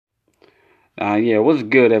Yeah, what's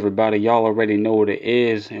good, everybody? Y'all already know what it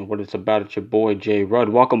is and what it's about. It's your boy, J. Rudd.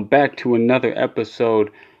 Welcome back to another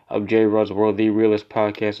episode of J. Rudd's World, the realest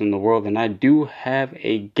podcast in the world. And I do have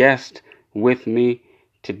a guest with me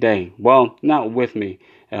today. Well, not with me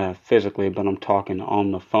physically, but I'm talking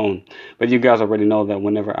on the phone. But you guys already know that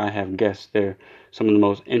whenever I have guests, they're some of the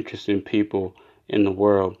most interesting people in the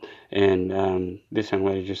world. And this young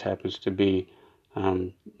lady just happens to be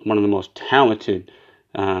one of the most talented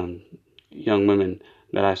young women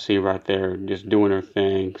that I see right there, just doing her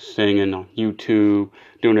thing, singing on YouTube,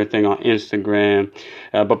 doing her thing on Instagram.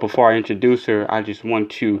 But before I introduce her, I just want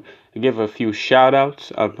to give a few shout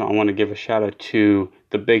outs. I want to give a shout out to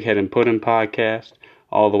the Big Head and Pudding podcast,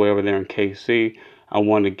 all the way over there in KC. I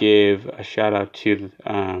want to give a shout out to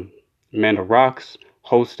Amanda Rocks,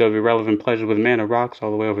 host of Irrelevant Pleasures with Amanda Rocks,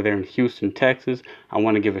 all the way over there in Houston, Texas. I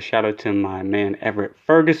want to give a shout out to my man Everett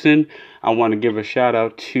Ferguson. I want to give a shout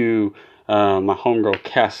out to my homegirl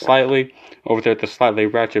Cass Slightly over there at the Slightly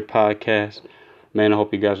Ratchet podcast. Man, I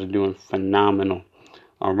hope you guys are doing phenomenal.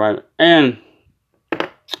 All right, and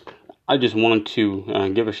I just wanted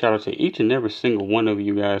to give a shout out to each and every single one of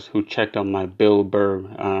you guys who checked out my Bill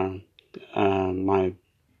Burr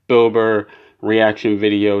reaction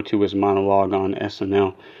video to his monologue on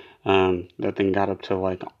SNL. That thing got up to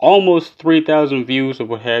like almost 3,000 views or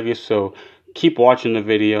what have you. So keep watching the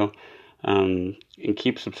video. And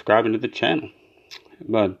keep subscribing to the channel.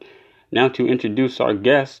 But now to introduce our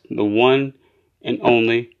guest, the one and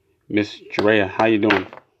only Miss Drea. How you doing?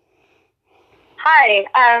 Hi,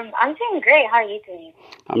 I'm doing great. How are you doing?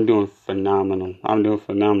 I'm doing phenomenal.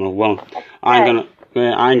 Well, I ain't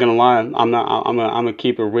gonna lie. I'm gonna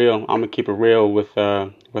keep it real. I'm gonna keep it real with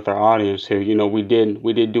our audience here. You know, we did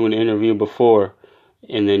do an interview before,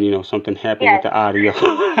 and then something happened with the audio.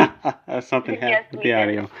 Something happened with the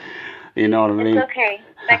audio. You know what I mean? It's okay.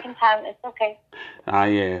 Second time, it's okay.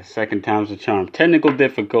 Yeah. Second time's a charm. Technical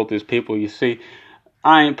difficulties, people. You see,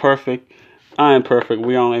 I ain't perfect. We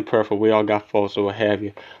all ain't perfect. We all got faults or what have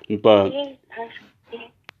you. But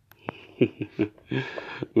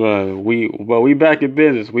we back in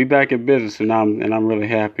business. And I'm really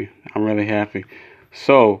happy.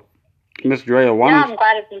 So, Miss Drea, why don't I'm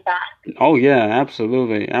glad to be back. Oh yeah,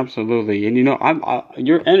 absolutely. And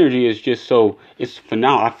your energy is just it's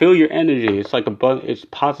phenomenal. I feel your energy. It's like a buzz. It's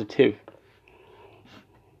positive.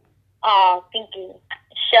 Oh, thank you.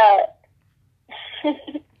 Shut.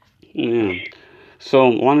 Yeah. So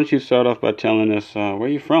why don't you start off by telling us where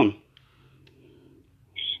you're from?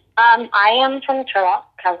 I am from Turlock,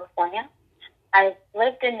 California. I've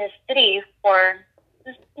lived in this city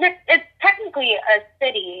it's technically a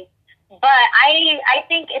city, but I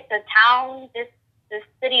think it's a town. This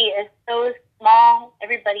city is so small.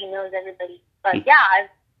 Everybody knows everybody. But yeah,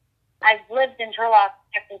 I've lived in Turlock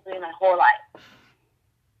technically my whole life.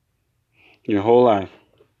 Your whole life?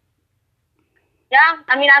 Yeah,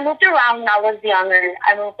 I mean, I moved around when I was younger.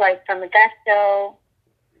 I moved from Modesto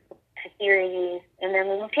to Syracuse, and then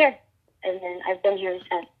we moved here. And then I've been here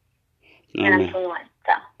since. Oh, and I'm 21,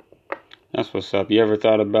 so. That's what's up. You ever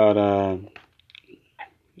thought about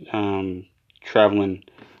traveling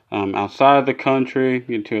outside the country,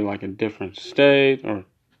 into like a different state, or?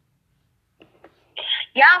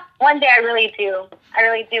 Yeah, one day I really do. I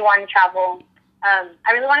really do want to travel.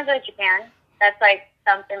 I really want to go to Japan. That's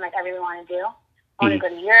something I really want to do. I want to go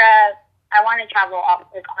to Europe. I want to travel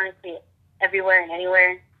honestly everywhere and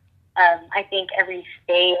anywhere. I think every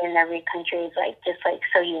state and every country is just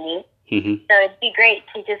so unique. Mm-hmm. So it'd be great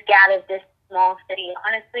to just get out of this small city.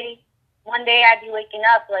 Honestly, one day I'd be waking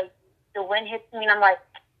up, the wind hits me, and I'm like,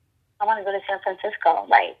 I want to go to San Francisco.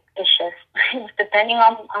 It's just it's depending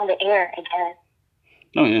on the air, I guess.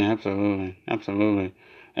 Oh yeah, absolutely.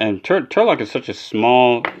 And Turlock is such a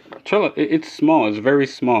small. It's small. It's very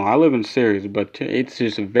small. I live in Syracuse, but it's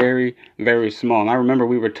just very, very small. And I remember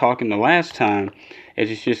we were talking the last time.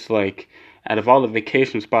 It's just out of all the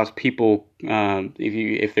vacation spots, people,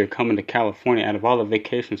 if they're coming to California, out of all the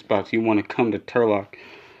vacation spots, you want to come to Turlock.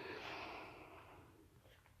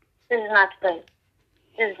 This is not the place.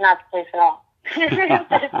 This is not the place at all.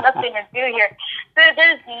 There's nothing to do here.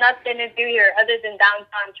 There's nothing to do here other than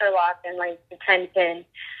downtown Turlock and the 10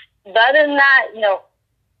 But other than that, no,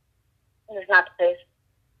 it's not the place.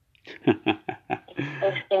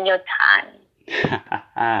 It's in your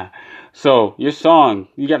time. So your song,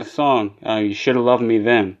 you got a song. You should have loved me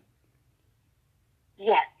then.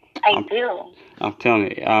 Yes, I do. I'm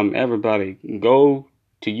telling you, everybody, go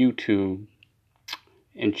to YouTube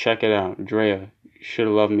and check it out. Drea, should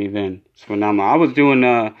have loved me then. It's phenomenal.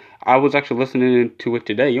 I was actually listening to it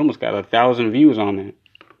today. You almost got 1,000 views on it.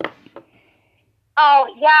 Oh,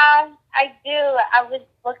 yeah, I do. I was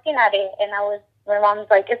looking at it, and my mom's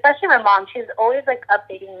like, especially my mom, she's always like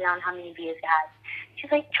updating me on how many views it has.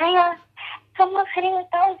 She's like, Drea, someone's hitting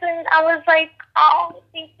 1,000. I was like, oh,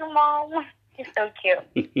 thank you, Mom. She's so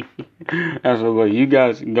cute. Absolutely. You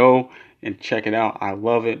guys go and check it out. I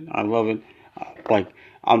love it. I love it.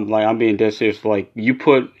 I'm being dead serious. Like you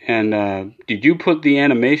put and did you put the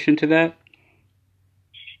animation to that?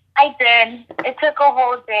 I did. It took a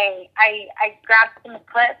whole day. I grabbed some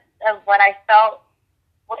clips of what I felt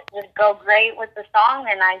would go great with the song,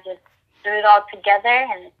 and I just threw it all together,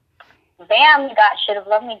 and bam, you got Should Have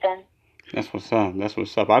Loved Me Then. That's what's up. That's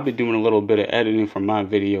what's up. I've been doing a little bit of editing for my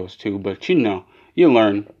videos too, but you know, you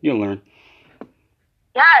learn. You learn.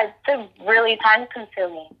 Yeah, it's really time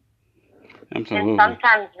consuming. Absolutely. And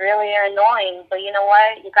sometimes really annoying, but you know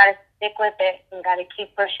what? You gotta stick with it. You gotta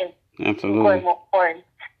keep pushing. Absolutely. Going forward.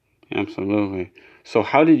 Absolutely. So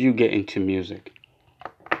how did you get into music?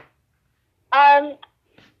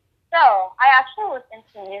 So I actually was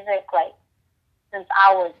into music like since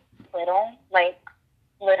I was little, like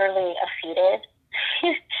literally a fetus.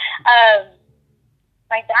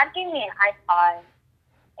 My dad gave me an iPod,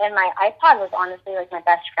 and my iPod was honestly like my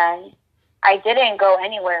best friend. I didn't go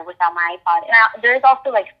anywhere without my iPod. And there's also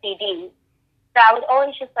like CDs. So I would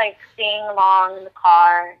always just like sing along in the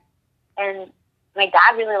car. And my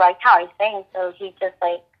dad really liked how I sang, so he just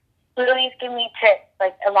like would always give me tips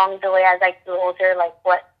like along the way as I grew older, like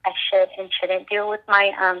what I should and shouldn't do with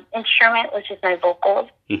my instrument, which is my vocals.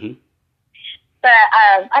 Mm-hmm. But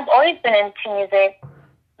I've always been into music.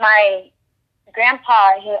 My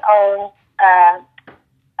grandpa, he owns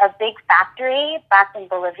a big factory back in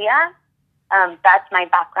Bolivia. That's my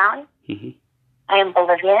background. Mm-hmm. I am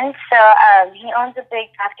Bolivian. So he owns a big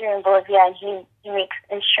factory in Bolivia, and he makes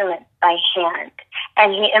instruments by hand.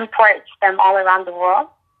 And he imports them all around the world.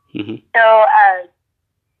 Mm-hmm. So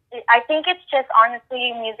I think it's just,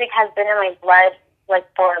 honestly, music has been in my blood like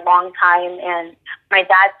for a long time. And my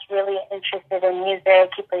dad's really interested in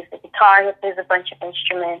music. He plays the guitar. He plays a bunch of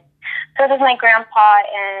instruments. So does my grandpa.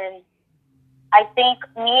 And I think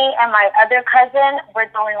me and my other cousin were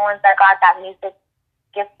the only ones that got that music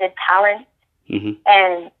gifted talent. Mm-hmm.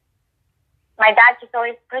 And my dad just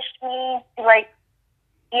always pushed me to like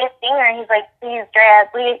be a singer. He's like, please,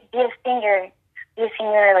 Drea, be a singer. Be a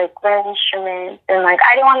singer, like learn instruments. And like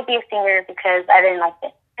I didn't want to be a singer because I didn't like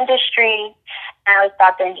the industry. And I always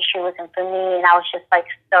thought the industry wasn't for me. And I was just like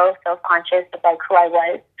so self-conscious of like who I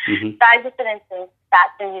was. Mm-hmm. So I just didn't think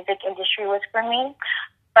that the music industry was for me.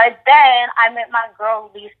 But then I met my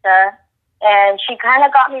girl, Lisa, and she kind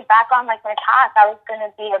of got me back on, like, my path. I was going to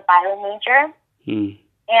be a bio major. Mm.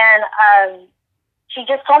 And she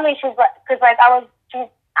just told me, she's like, because, like, she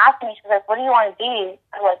asked me, she's like, what do you want to be?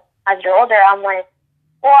 I'm like, as you're older, I'm like,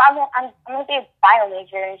 well, I'm going to be a bio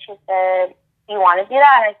major. And she said, do you want to do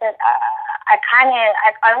that? And I said, I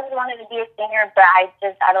always wanted to be a singer, but I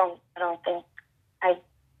don't think I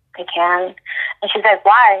can. And she's like,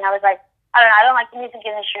 why? And I was like, I don't like the music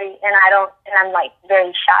industry, and I'm like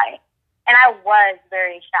very shy. And I was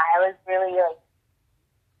very shy. I was really like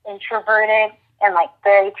introverted and like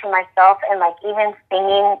very to myself, and like even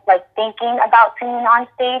singing, like thinking about singing on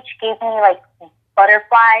stage gave me like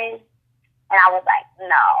butterflies. And I was like,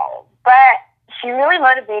 no. But she really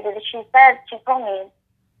motivated. She told me,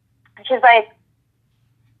 she's like,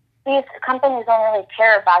 these companies don't really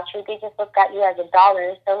care about you. They just look at you as a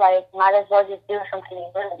dollar. So like, might as well just do something you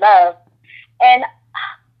really love. And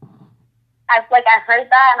I heard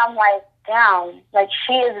that, and I'm like, damn, like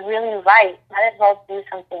she is really right. Might as well do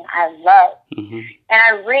something I love. Mm-hmm. And I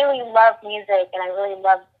really love music, and I really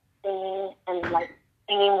love singing, and like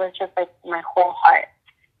singing was just like my whole heart.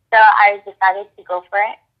 So I decided to go for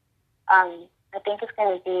it. I think it's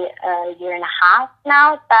going to be a year and a half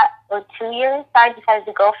now, or 2 years. So I decided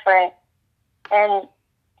to go for it, and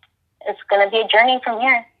it's going to be a journey from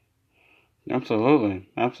here.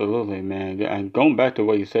 Absolutely, man. And going back to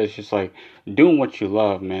what you said, it's just like doing what you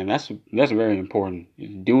love, man. That's very important.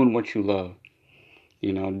 Doing what you love.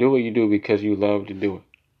 You know, do what you do because you love to do it.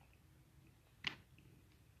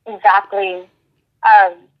 Exactly.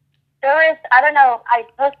 I don't know, I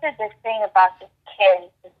posted this thing about this kid,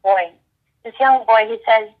 this young boy. He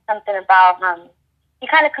said something about, he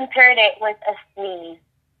kind of compared it with a sneeze.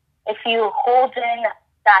 If you hold in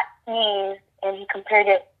that sneeze, and he compared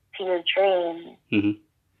it to your dream. Mm-hmm.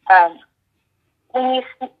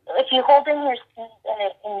 If you hold in your sneeze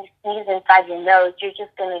and you sneeze inside your nose, you're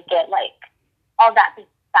just gonna get like all that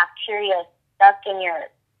bacteria stuck in your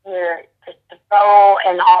throat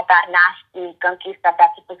and all that nasty gunky stuff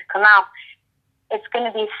that's supposed to come out. it's going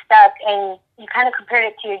to be stuck. And you kind of compared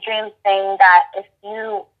it to your dreams, saying that if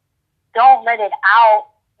you don't let it out,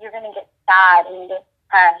 you're going to get sad and get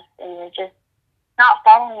depressed, and you're just not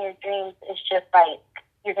following your dreams. It's just like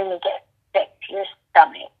you're going to get sick to your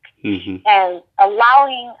stomach. Mm-hmm. And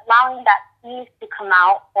allowing that peace to come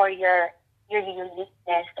out for your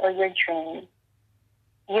uniqueness or your dream,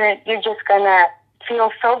 you're just gonna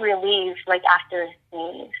feel so relieved, like after a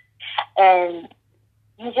sneeze. And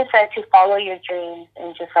you just have to follow your dreams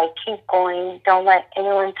and just like keep going. Don't let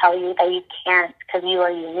anyone tell you that you can't, because you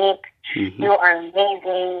are unique. Mm-hmm. You are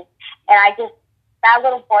amazing. And that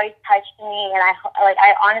little boy touched me, and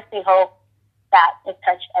I honestly hope that it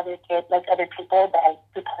touched other kids, like other people that I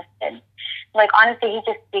posted. Like, honestly, he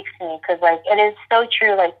just speaks to me, because like it is so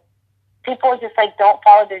true. Like, people just like don't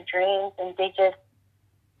follow their dreams, and they just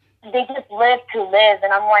live to live.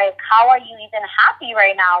 And I'm like, how are you even happy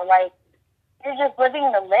right now? Like, you're just living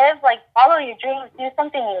to live. Like, follow your dreams, do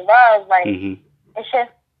something you love. Like, Mm-hmm. It's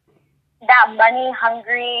just that money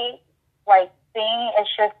hungry like thing is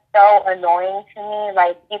just so annoying to me.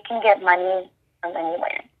 Like, you can get money from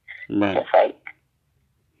anywhere. Right.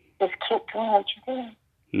 Just keep doing what you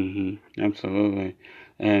do. Mm-hmm. Absolutely.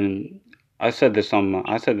 And I said this on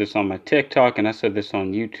my TikTok, and I said this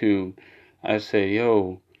on YouTube. I said,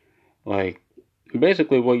 yo, like,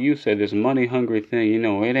 basically what you said, this money hungry thing,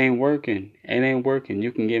 it ain't working. It ain't working.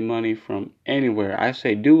 You can get money from anywhere. I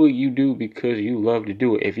say, do what you do because you love to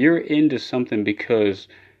do it. If you're into something because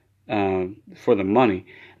for the money,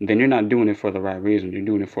 then you're not doing it for the right reason. You're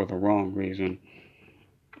doing it for the wrong reason.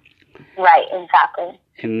 Right, exactly.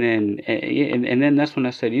 And then that's when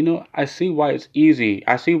I said, I see why it's easy.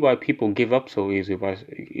 I see why people give up so easy.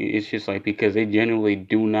 It's just like because they genuinely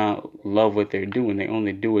do not love what they're doing. They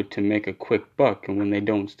only do it to make a quick buck. And when they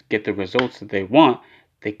don't get the results that they want,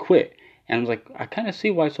 they quit. And I was like, I kind of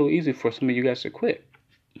see why it's so easy for some of you guys to quit.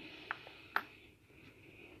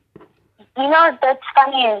 That's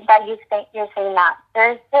funny that you're saying that.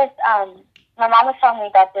 There's this, my mom was telling me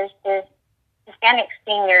that there's this Hispanic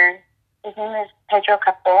singer. His name is Pedro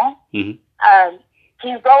Capó. Mm-hmm.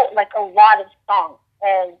 He wrote like a lot of songs,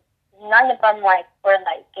 and none of them were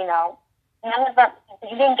none of them.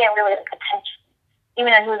 He didn't get really like attention,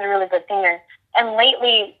 even though he was a really good singer. And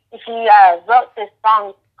lately, he wrote this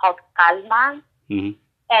song called Calma, mm-hmm.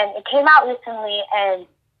 and it came out recently. And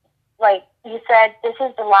like he said, this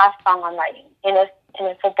is the last song I'm writing, and if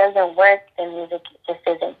it doesn't work, then music just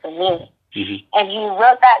isn't for me. Mm-hmm. And he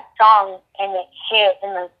wrote that song, and it hit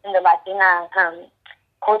in the Latina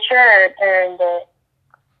culture or in the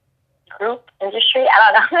group industry.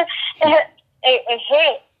 I don't know. it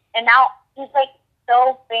hit, and now he's like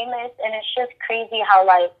so famous, and it's just crazy how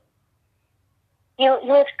like he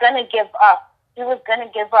was gonna give up. He was gonna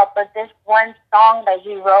give up, but this one song that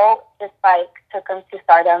he wrote just like took him to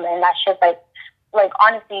stardom, and that's just like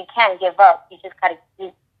honestly, you can't give up. You just gotta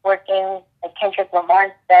keep working. Like Kendrick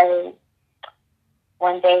Lamar says,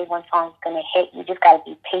 one day one song's gonna hit. You just gotta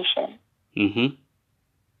be patient. Mm-hmm.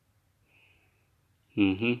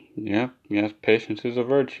 Mm-hmm. Yep. Yes, patience is a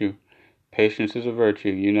virtue. Patience is a virtue,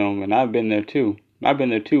 and I've been there too. I've been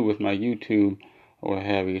there too with my YouTube or what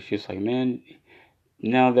have you. It's just like, man,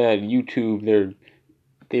 now that YouTube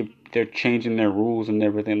they're changing their rules and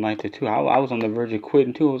everything like that too. I was on the verge of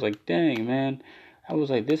quitting too. I was like, dang, man. I was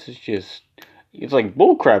like, this is just, it's like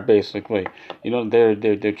bullcrap basically.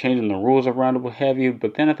 They're changing the rules around it, what have you.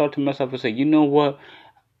 But then I thought to myself, I said, you know what?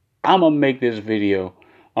 I'm gonna make this video.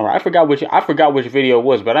 All right, I forgot which video it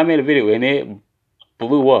was, but I made a video and it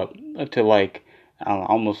blew up to like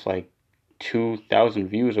almost like 2,000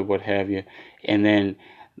 views or what have you. And then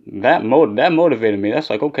that motivated me. That's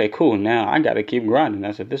like, okay, cool. Now I got to keep grinding.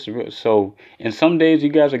 I said, this is real. So, and some days you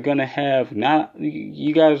guys are gonna have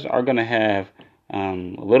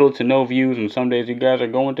little to no views, and some days you guys are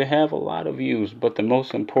going to have a lot of views. But the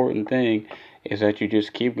most important thing is that you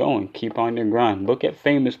just keep going, keep on your grind. Look at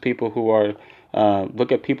people who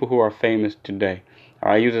are famous today.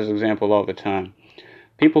 I use this example all the time.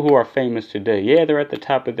 People who are famous today, yeah, they're at the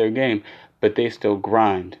top of their game, but they still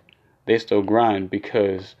grind. They still grind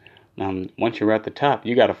because once you're at the top,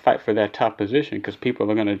 you got to fight for that top position because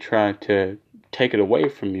people are going to try to take it away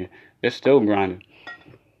from you. They're still grinding.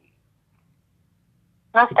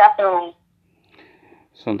 Most definitely.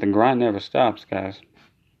 So the grind never stops, guys.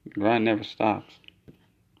 The grind never stops.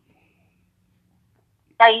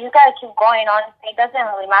 Yeah, you just gotta keep going. Honestly, it doesn't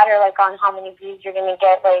really matter like on how many views you're gonna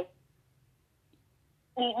get. Like,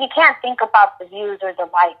 you can't think about the views or the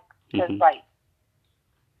likes. Because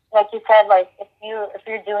like you said, like if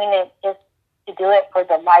you're doing it just to do it for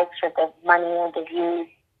the likes or the money or the views,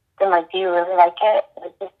 then like, do you really like it?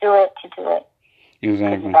 Like, just do it to do it.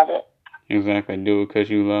 Exactly. Love it. Exactly. Do it because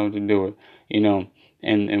you love to do it. You know,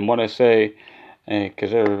 and what I say,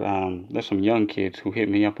 because there's some young kids who hit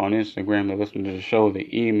me up on Instagram. They listen to the show. They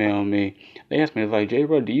email me. They ask me like, J.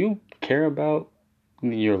 Rod, do you care about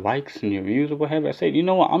your likes and your views or whatever? I said, you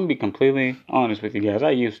know what? I'm gonna be completely honest with you guys.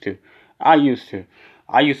 I used to. I used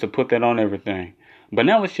to put that on everything. But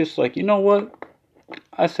now it's just like, you know what?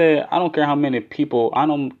 I said, I don't care how many people. I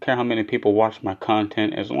don't care how many people watch my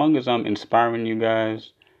content. As long as I'm inspiring you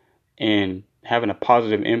guys and having a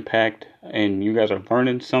positive impact and you guys are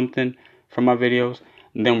learning something from my videos,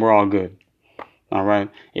 then we're all good. All right.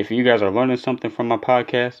 If you guys are learning something from my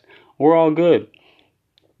podcast, we're all good.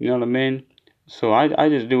 You know what I mean? So I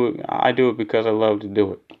just do it. I do it because I love to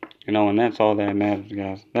do it. You know, and that's all that matters,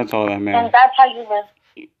 guys. That's all that matters. And that's how you live.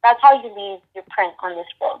 That's how you leave your print on this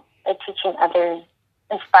world, by teaching others,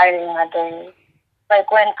 inspiring others.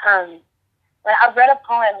 Like when I read a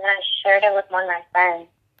poem and I shared it with one of my friends,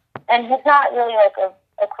 and he's not really like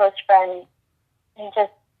a close friend. He's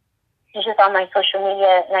just on my social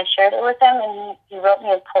media, and I shared it with him, and he wrote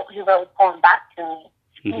a poem back to me.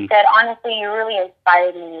 Mm-hmm. He said, honestly, you really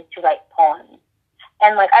inspired me to write poems.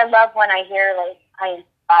 And like I love when I hear like I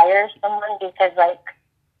inspire someone, because like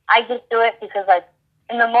I just do it because like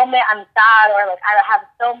in the moment I'm sad, or like I have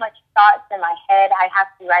so much thoughts in my head, I have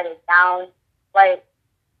to write it down. Like,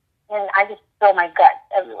 and I just feel my guts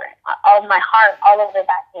everywhere, all my heart all over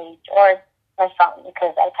that page, or my phone,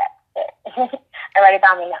 because I text it. I write it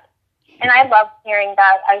down my notes. And I love hearing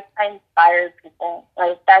that. I inspire people.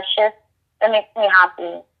 Like that makes me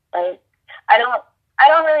happy. Like I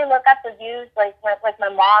don't really look at the views like my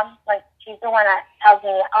mom. Like she's the one that tells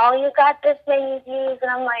me, "Oh, you got this many views,"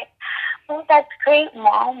 and I'm like, "Oh, that's great,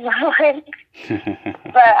 Mom."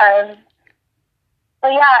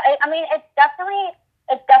 But yeah, I mean, it's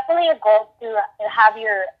definitely a goal to have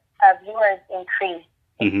your viewers increase.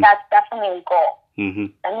 Mm-hmm. That's definitely a goal. Mm-hmm.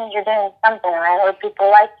 That means you're doing something, right? Or people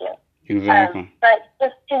like you. Exactly. But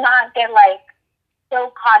just to not get like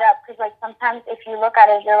so caught up, because like sometimes if you look at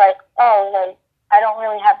it, you're like, oh, like I don't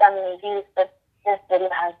really have that many views, but this video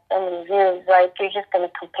has so many views. Like you're just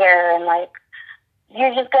gonna compare, and like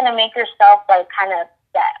you're just gonna make yourself like kind of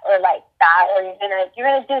upset or like that, or you're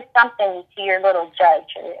gonna do something to your little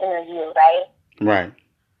judge or interview, right? Right.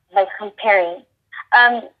 Like comparing.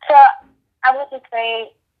 So I would just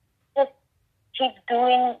say, just keep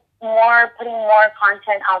doing more, putting more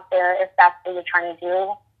content out there if that's what you're trying to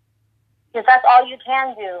do. Because that's all you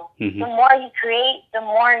can do. Mm-hmm. The more you create, the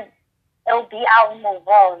more it'll be out in the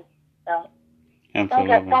world. So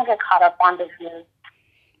absolutely. Don't get caught up on the views.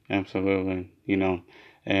 Absolutely. You know,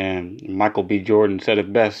 and Michael B. Jordan said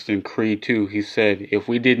it best in Creed 2. He said, if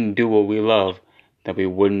we didn't do what we love, then we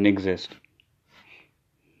wouldn't exist.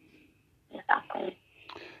 Exactly.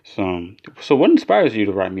 So what inspires you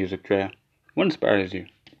to write music, Drea? What inspires you?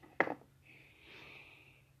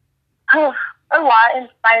 Oh, a lot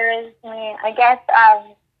inspires me. I guess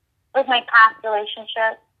with my past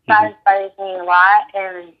relationship, that mm-hmm. inspires me a lot,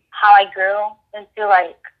 and how I grew into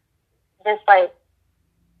like this like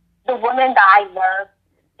the woman that I love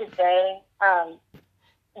today,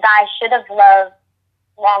 that I should have loved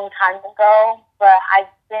long time ago, but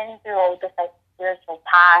I've been through all this like spiritual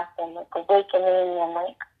path and like awakening and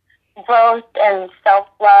like growth and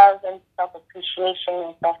self-love and self-appreciation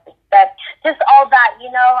and self-respect. Just all that, you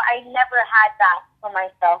know, I never had that for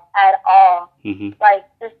myself at all. Mm-hmm. Like,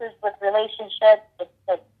 this is with relationships, with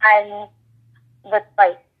friends, with,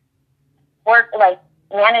 like, work, like,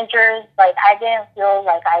 managers. Like, I didn't feel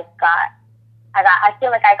like I feel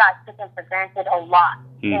like I got taken for granted a lot.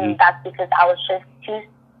 Mm-hmm. And that's because I was just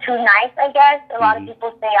too nice, I guess. A lot of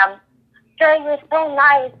people say, you're so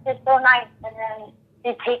nice, and then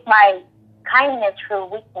they take my kindness for a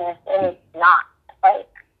weakness, and it's not. Like,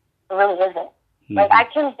 it really isn't. Mm-hmm. Like, I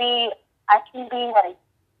can be like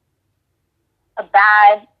a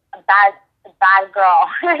bad girl.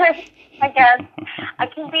 I guess I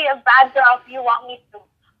can be a bad girl if you want me to,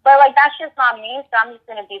 but like that's just not me. So I'm just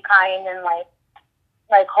gonna be kind and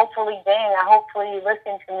like hopefully you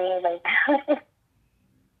listen to me. Like,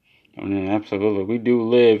 I mean, absolutely. We do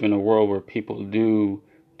live in a world where people do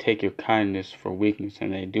take your kindness for weakness,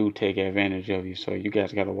 and they do take advantage of you. So you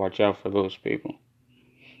guys got to watch out for those people.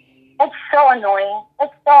 It's so annoying.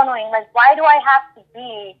 Like, why do I have to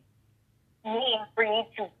be mean for you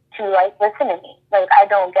to like listen to me? Like, I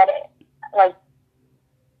don't get it. Like,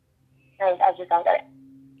 I just don't get it.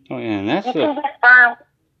 Oh yeah, and that's you can be firm.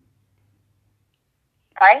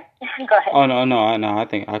 Sorry? Go ahead. Oh no. I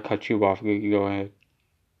think I cut you off. You go ahead.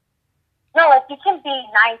 No, like, you can be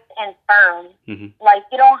nice and firm. Mm-hmm. Like,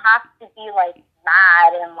 you don't have to be, like,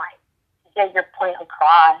 mad and, like, get your point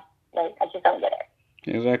across. Like, I just don't get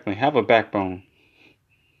it. Exactly. Have a backbone.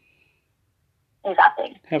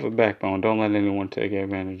 Exactly. Have a backbone. Don't let anyone take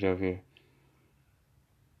advantage of you.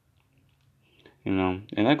 You know,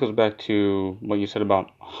 and that goes back to what you said about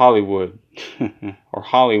Hollywood or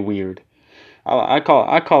Hollyweird. I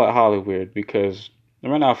call it Hollyweird because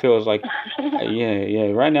right now I feel it's like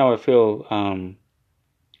yeah. Right now I feel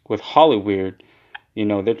with Hollyweird, you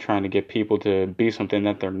know, they're trying to get people to be something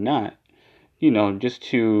that they're not. You know, just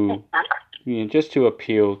to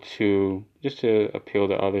appeal to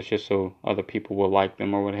others, just so other people will like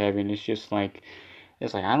them or what have you. And it's like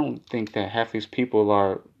I don't think that half these people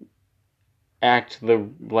are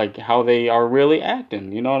like how they are really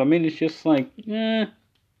acting. You know what I mean? It's just like, Yeah,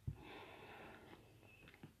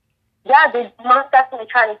 they most definitely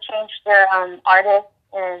try to change their artists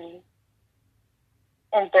and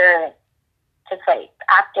their just like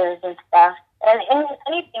actors and stuff. And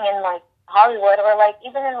anything in like Hollywood or like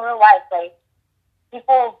even in real life, like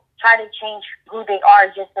people try to change who they are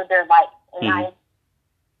just so they're liked. And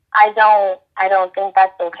I don't think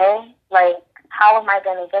that's okay. Like, how am I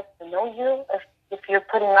gonna get to know you if you're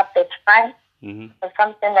putting up this front of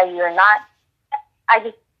something that you're not?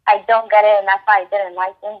 I don't get it, and that's why I didn't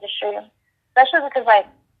like the industry, especially because like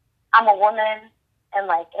I'm a woman, and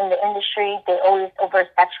like in the industry they always over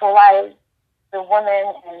sexualize the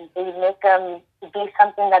woman and they make them be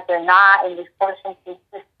something that they're not, and they force them to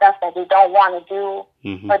do stuff that they don't want to do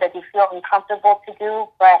or that they feel uncomfortable to do.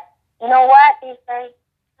 But you know what? They say,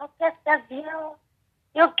 you'll get the view.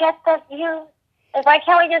 You'll get the view. Like, why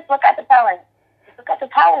can't we just look at the talent? Just look at the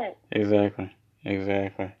talent. Exactly. I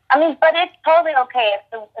mean, but it's totally okay.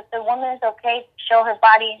 If the woman is okay to show her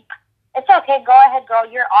body, it's okay. Go ahead, girl.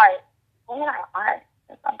 You're art. Women are art.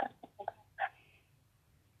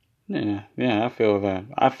 Yeah, I feel that.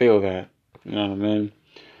 You know what I mean?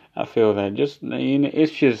 I feel that. Just, you know,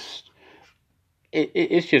 it's just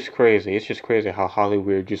crazy. It's just crazy how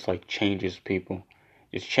Hollywood just like changes people.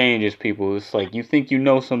 Just changes people. It's like you think you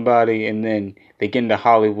know somebody, and then they get into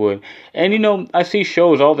Hollywood. And you know, I see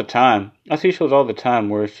shows all the time.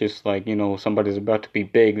 Where it's just like, you know, somebody's about to be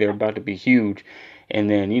big, they're about to be huge, and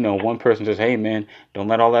then, you know, one person says, "Hey man, don't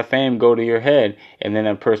let all that fame go to your head," and then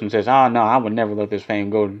that person says, "Oh no, I would never let this fame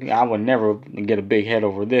go. I would never get a big head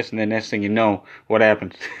over this." And then next thing you know, what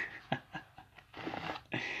happens?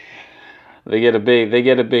 They get a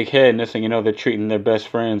big head, and next thing you know, they're treating their best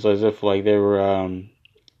friends as if like they were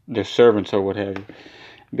their servants or what have you.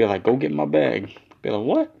 Be like, "Go get my bag." Be like,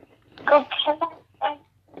 "What?" Go get my bag.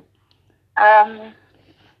 I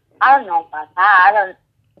don't know about that.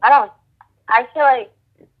 I feel like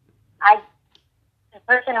the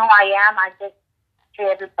person who I am, I just treat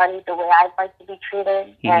everybody the way I'd like to be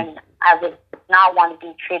treated, and I would not want to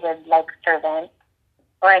be treated like a servant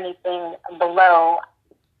or anything below.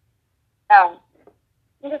 I'm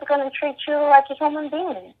just going to treat you like a human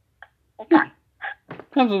being.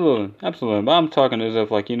 Absolutely. But I'm talking as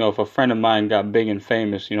if, like, you know, if a friend of mine got big and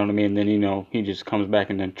famous, you know what I mean, then, you know, he just comes back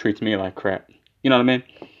and then treats me like crap. You know what I mean?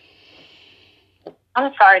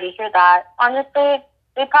 I'm sorry to hear that. Honestly,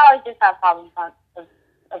 they probably just have problems of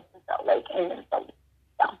like, in themselves.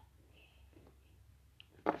 So.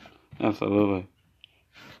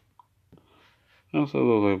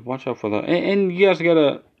 Absolutely. Watch out for that. And you guys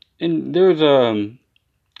gotta, and there's a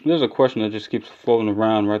question that just keeps floating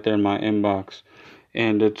around right there in my inbox.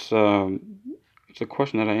 And it's a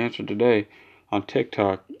question that I answered today on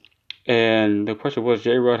TikTok. And the question was,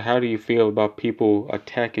 J. Rod, how do you feel about people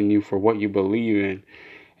attacking you for what you believe in?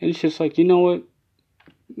 And it's just like, you know what?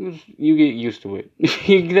 You get used to it.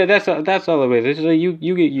 That's all it is. It's just like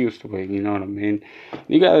you get used to it. You know what I mean?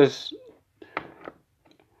 You guys,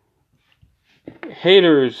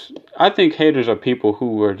 haters. I think haters are people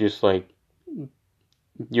who are just like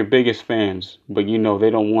your biggest fans, but you know they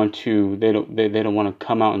don't want to. They don't want to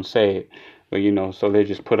come out and say it. But you know, so they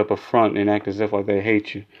just put up a front and act as if like they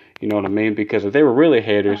hate you. You know what I mean? Because if they were really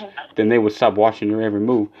haters, then they would stop watching your every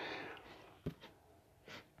move.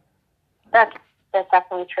 That's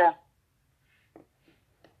definitely true.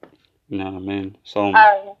 You know what I mean? So,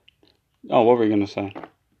 what were you gonna say?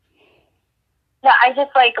 No, I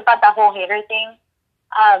just like about that whole hater thing.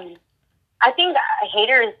 I think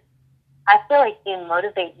haters, I feel like they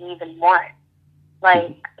motivate me even more.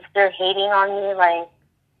 Like, if they're hating on me, like,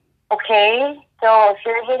 okay, so if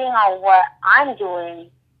you're hating on what I'm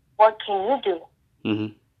doing, what can you do?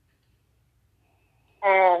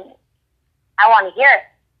 And I want to hear it,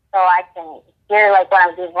 so I can hear, like, what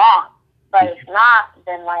I'm doing wrong. But if not,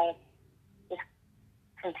 then, like, just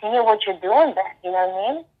continue what you're doing then, you know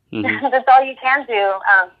what I mean? That's all you can do.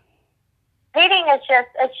 hating is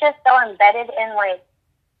it's just so embedded in like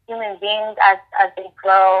human beings as they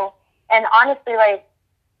grow. And honestly, like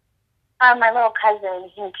my little cousin,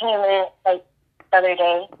 he came in like the other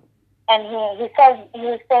day, and he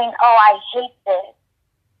was saying, "Oh, I hate this,"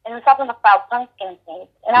 and he was talking about pumpkin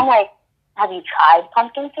seeds, and I'm like, "Have you tried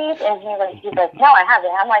pumpkin seeds?" And he's like, "No, I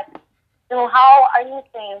haven't." I'm like, "So how are you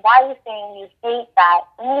saying? Why are you saying you hate that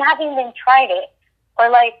and you haven't even tried it? Or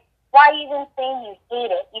like, why are you even saying you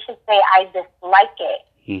hate it? You should say I dislike it.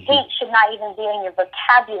 Hate should not even be in your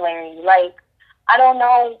vocabulary. Like, I don't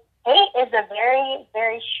know." Hate is a very,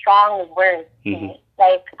 very strong word to me.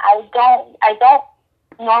 Like, I don't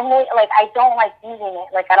normally, like, I don't like using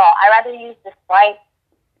it, like, at all. I rather use dislike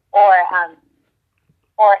or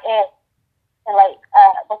it, like,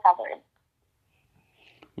 what's that word?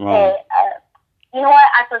 Wow. You know what?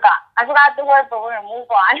 I forgot the word, but we're going to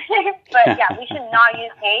move on. But, yeah, we should not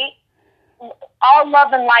use hate. All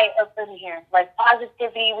love and light up in here. Like,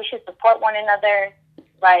 positivity, we should support one another.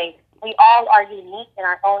 Like, we all are unique in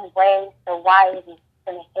our own way, so why are we going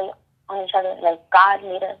to hate on each other? Like, God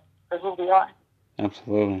made us for who we are.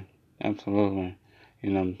 Absolutely. Absolutely. You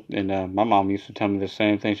know, and my mom used to tell me the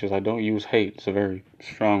same thing. She was like, don't use hate. It's a very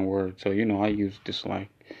strong word. So, you know, I use dislike.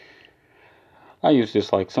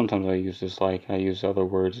 Sometimes I use dislike. I use other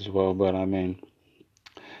words as well. But, I mean,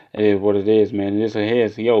 it is what it is, man. It is a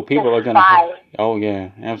hit. Yo, people are going to hate. Oh, yeah,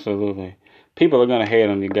 absolutely. People are going to hate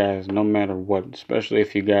on you guys no matter what, especially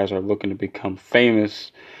if you guys are looking to become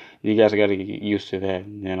famous. You guys got to get used to that.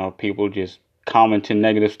 You know, people just commenting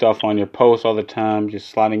negative stuff on your posts all the time, just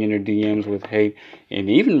sliding in your DMs with hate, and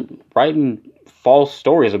even writing false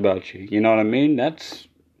stories about you. You know what I mean? That's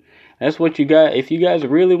what you got. If you guys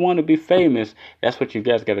really want to be famous, that's what you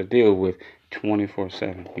guys got to deal with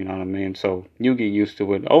 24/7. You know what I mean? So you get used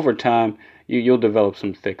to it. Over time, you'll develop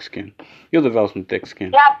some thick skin. You'll develop some thick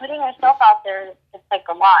skin. Yeah, putting yourself out there, it's like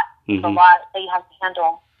a lot. It's a lot that you have to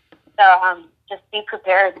handle. So just be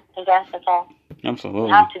prepared. I guess that's all Absolutely.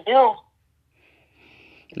 you have to do.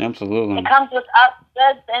 Absolutely. It comes with ups,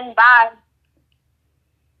 goods, and bad.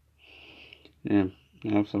 Yeah,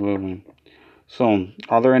 absolutely. So,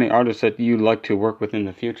 are there any artists that you'd like to work with in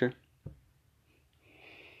the future?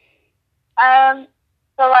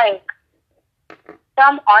 So like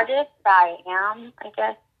some artists that I am, I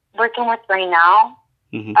guess, working with right now.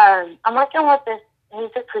 I'm working with this.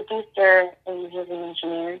 He's a producer and he's an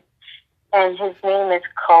engineer, and his name is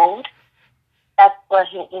Code. That's what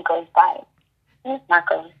he goes by. He's not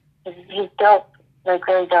Code. He's dope, like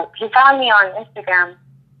really dope. He found me on Instagram.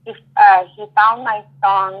 He found my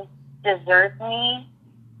song "Deserve Me,"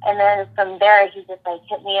 and then from there he just like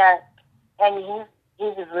hit me up, and he's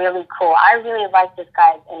really cool. I really like this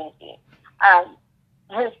guy's energy.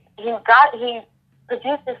 He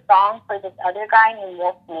produced a song for this other guy named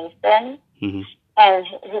Wolf Mason, and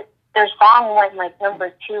their song went like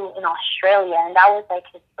number 2 in Australia, and that was like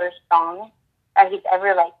his first song that he's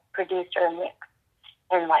ever like produced or mixed,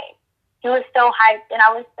 and like he was so hyped, and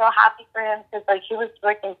I was so happy for him because like he was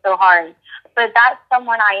working so hard. But that's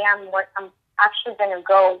someone I'm actually gonna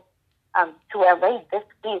go to LA this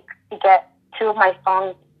week to get 2 of my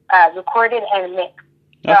songs recorded and mixed.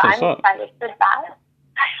 So I'm excited for that.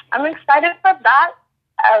 I'm excited for that.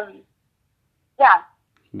 Yeah.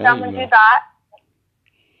 So I'm gonna do that.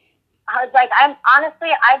 I was like,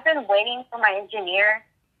 I've been waiting for my engineer,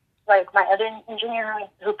 like my other engineer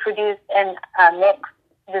who produced and mixed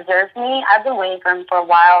Deserves Me. I've been waiting for him for a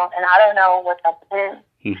while, and I don't know what's up with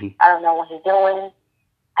him. I don't know what he's doing.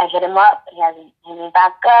 I hit him up. He hasn't hit me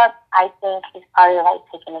back up. I think he's probably like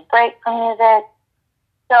taking a break from music.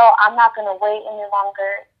 So I'm not going to wait any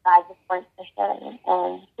longer. I just went to him,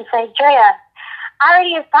 and he's like, "Drea, I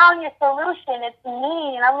already found your solution. It's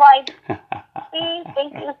me." And I'm like, "See,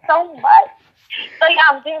 thank you so much." So yeah,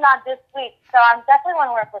 I'm doing that this week. So I'm definitely want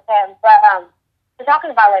to work with him. But we're talking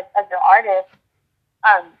about like other artists.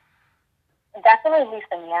 Definitely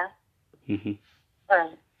Lisa Mia.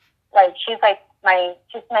 Like she's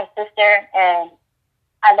my sister, and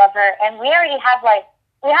I love her. And we already have like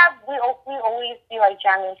we always be like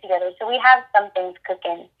jamming together. So we have some things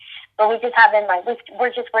cooking, but we just haven't like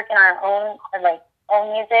we're just working on our own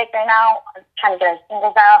music right now, trying to get our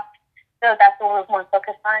singles out. So that's what we're more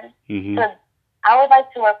focused on. So I would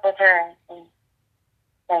like to work with her. And,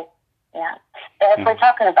 like, yeah. But if we're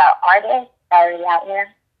talking about artists that are already out here,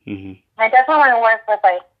 I definitely want to work with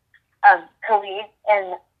like Khalid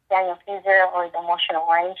and Daniel Caesar or the Emotional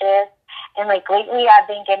Oranges. And like lately I've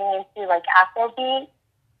been getting into like Afrobeat.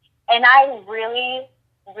 And I really,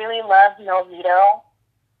 really love Novito.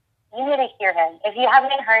 You need to hear him. If you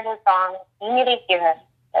haven't heard his song, you need to hear him.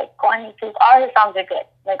 Like, go on YouTube. All his songs are good.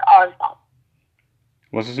 Like, all his songs.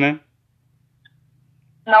 What's his name?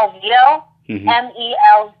 Melvito. Mm-hmm.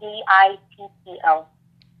 Melvitto.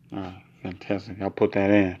 Fantastic. I'll put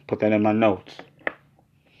that in. Put that in my notes.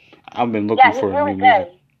 I've been looking for really new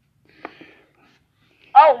music.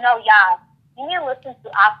 Oh no, yeah. You need to listen to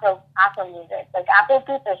Afro music. Like Afro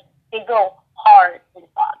beats, they go hard in the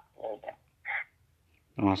songs. Really good.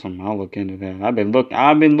 Awesome. I'll look into that. I've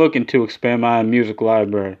been looking to expand my music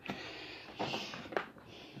library.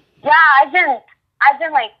 Yeah, I've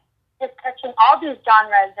been like just touching all these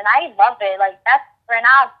genres, and I love it. Like that's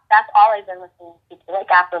all I've been listening to, like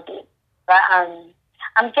Afrobeat. But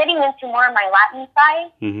I'm getting into more of my Latin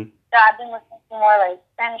side. Mm-hmm. So I've been listening to more like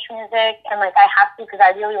Spanish music, and like I have to because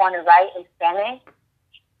I really want to write in Spanish,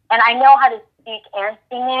 and I know how to speak and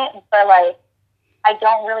sing it, but like I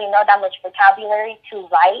don't really know that much vocabulary to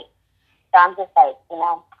write. So I'm just like,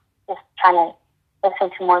 just trying to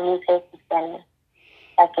listen to more music in Spanish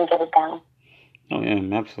so I can get it down. Oh yeah,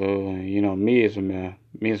 absolutely.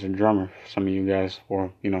 Me as a drummer, some of you guys,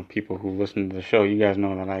 or people who listen to the show, you guys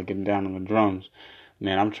know that I get down on the drums.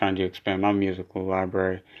 Man, I'm trying to expand my musical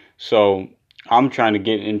library. So I'm trying to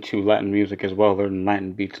get into Latin music as well, learning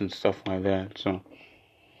Latin beats and stuff like that. So.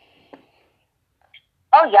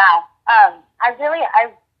 Oh yeah, I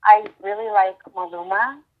really like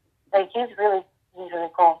Maluma. Like he's really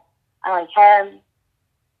cool. I like him.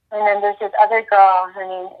 And then there's this other girl. Her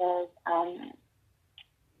name is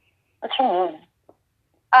what's her name?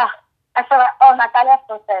 I forgot. Oh, Natalia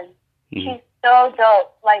Sosa. Mm-hmm. She's so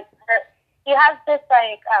dope. Like she has this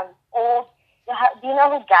like old. Do you know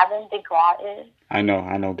who Gavin DeGraw is? I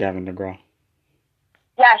know Gavin DeGraw.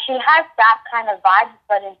 Yeah, she has that kind of vibe,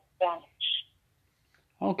 but in Spanish.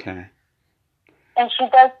 Okay. And she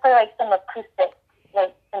does play like some acoustic,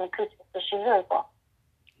 so she's really cool.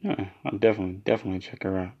 Yeah, I'll definitely check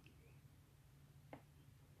her out.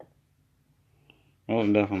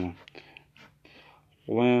 Most definitely.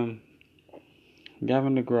 Well,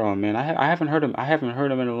 Gavin DeGraw, man, I haven't heard him. I haven't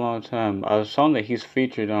heard him in a long time. A song that he's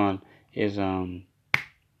featured on is I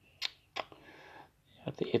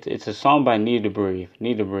think it's a song by Need to Breathe.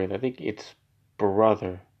 I think it's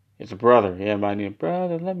Brother. It's Brother. Yeah, by Need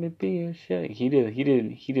Brother. Let me be your shit. He did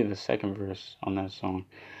the second verse on that song.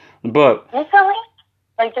 But recently,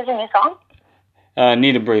 like there's a new song.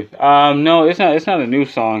 Need to Breathe. No, it's not a new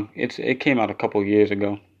song. It came out a couple years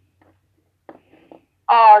ago.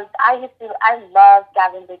 Oh, I love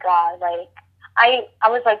Gavin DeGraw. Like I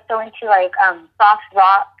was like so into like soft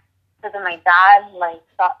rock because of my dad, like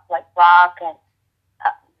soft like rock, and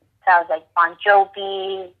so I was like Bon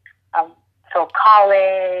Jovi, Phil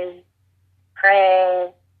Collins,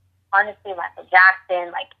 Prince, honestly Michael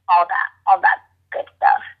Jackson, like all that good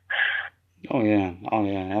stuff. Oh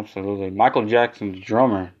yeah, absolutely. Michael Jackson's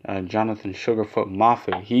drummer, Jonathan Sugarfoot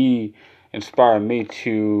Moffett, he inspired me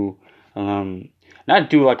to not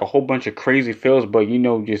do like a whole bunch of crazy fills, but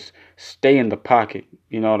just stay in the pocket.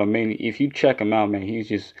 You know what I mean? If you check him out, man, he's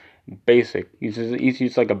just basic. He's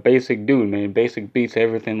just like a basic dude, man. Basic beats,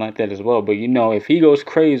 everything like that as well. But if he goes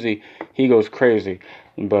crazy, he goes crazy.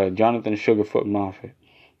 But Jonathan Sugarfoot Moffett,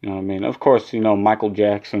 you know what I mean? Of course, Michael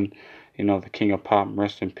Jackson, the king of pop,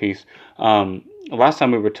 rest in peace. Last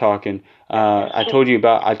time we were talking, I told you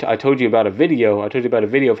about a video. I told you about a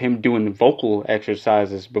video of him doing vocal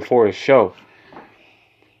exercises before his show.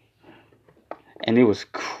 And it was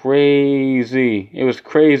crazy.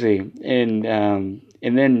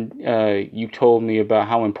 And then you told me about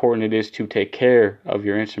how important it is to take care of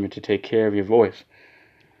your instrument, to take care of your voice.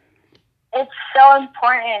 It's so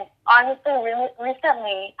important. Honestly,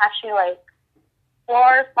 recently, actually, like 4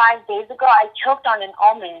 or 5 days ago, I choked on an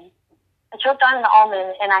almond.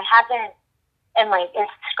 And I haven't, and like it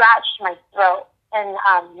scratched my throat. And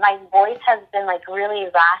my voice has been like really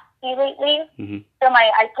raspy lately. Mm-hmm. So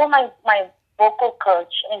I told my vocal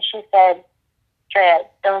coach, and she said, Drea,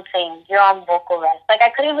 don't sing. You're on vocal rest. Like,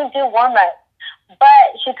 I couldn't even do warm-up.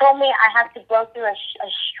 But she told me I have to blow through a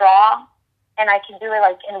straw, and I can do it,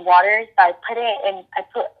 like, in water. So I put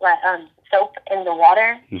like, soap in the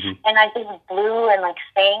water, mm-hmm. and I just blew and, like,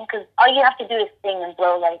 sang. Because all you have to do is sing and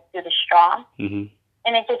blow, like, through the straw. Mm-hmm.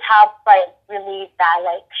 And it just helps, like, relieve that,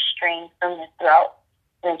 like, strain from the throat.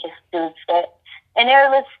 And it just soothes it. And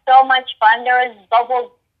it was so much fun. There was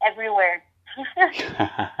bubbles everywhere.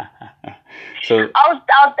 So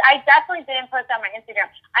I definitely didn't post it on my Instagram.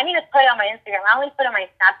 I need to put it on my Instagram. I only put it on my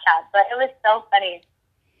Snapchat, but it was so funny.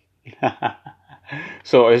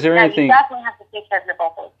 So is there anything? You definitely have to take care of your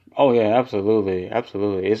vocals. Oh yeah, absolutely.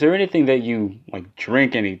 Is there anything that you like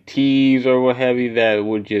drink, any teas or what have you, that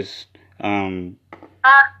would just Yeah,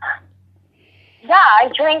 I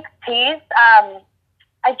drink teas.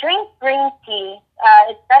 I drink green tea.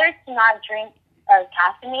 it's better to not drink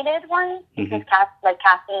caffeinated ones because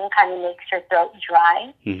caffeine kind of makes your throat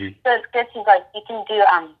dry. Mm-hmm. So it's good to you can do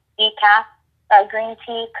decaf green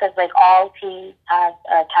tea because all tea has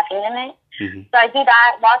caffeine in it. Mm-hmm. So I do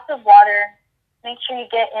that. Lots of water. Make sure you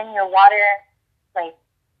get in your water.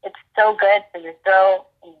 It's so good for your throat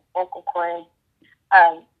and your vocal cords.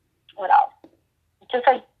 What else? Just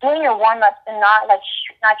doing your warm ups and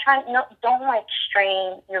don't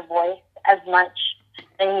strain your voice as much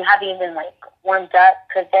than you haven't even warmed up,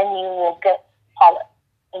 because then you will get polyps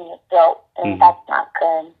in your throat, and that's not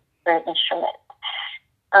good for an instrument.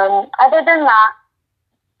 Other than that,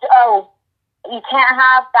 you can't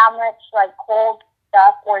have that much cold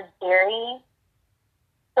stuff or dairy.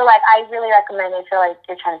 So I really recommend if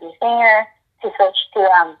you're trying to be a singer to switch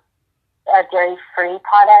to dairy-free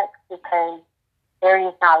products, because dairy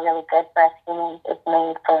is not really good for us humans. It's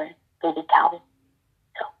made for baby cows.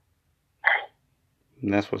 So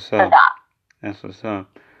that's what's up. That's what's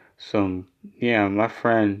up. So yeah, my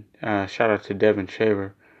friend, shout out to Devin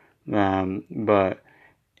Shaver. But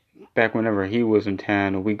back whenever he was in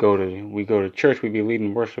town, we go to church. We be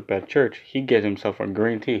leading worship at church. He gets himself a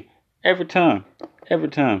green tea every time.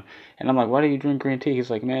 And I'm like, why do you drink green tea? He's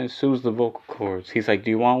like, man, it soothes the vocal cords. He's like, do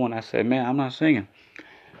you want one? I said, man, I'm not singing.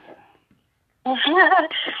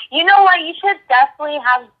 You know what? You should definitely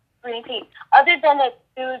have green tea. Other than it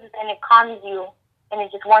soothes and it calms you and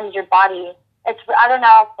it just warms your body. I don't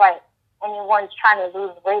know if anyone's trying to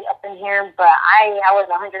lose weight up in here, but I was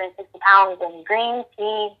 160 pounds, and green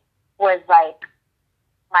tea was my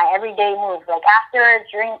everyday move. After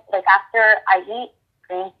I eat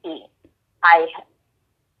green tea, I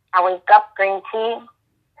wake up, green tea,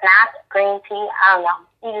 snack, green tea. I don't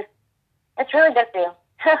know. It's really good for you.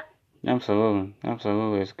 Absolutely.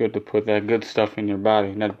 It's good to put that good stuff in your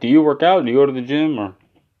body. Now, do you work out? Do you go to the gym or?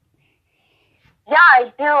 Yeah,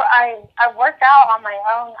 I do. I work out on my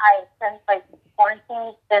own. Since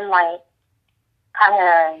quarantine's been kind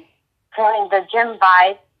of feeling the gym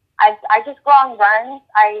vibe. I just go on runs.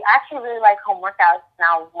 I actually really like home workouts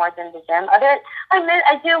now more than the gym. I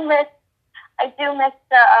do miss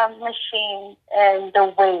the machine and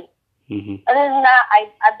the weight. Mm-hmm. Other than that,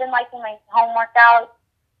 I've been liking my home workouts.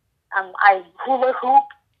 I hula hoop.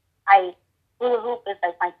 Hula hoop is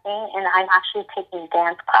my thing, and I'm actually taking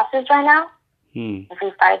dance classes right now.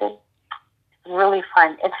 Every Friday. It's really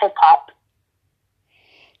fun. It's hip hop.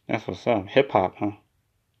 That's what's up. Hip hop, huh?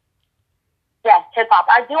 Yes, hip hop.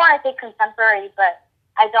 I do want to take contemporary, but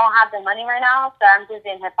I don't have the money right now, so I'm just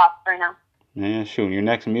doing hip hop for now. Man, shoot, your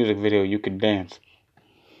next music video, you could dance.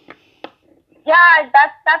 Yeah,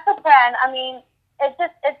 that's the plan. I mean, it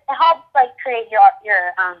helps create your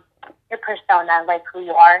persona, who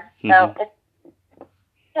you are. So it's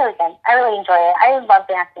really good. I really enjoy it. I love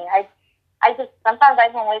dancing. I just sometimes I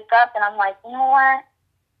even wake up and I'm like, you know what?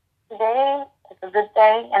 Today is a good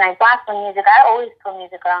day, and I blast some music. I always put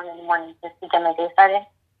music on in the morning just to get my day started.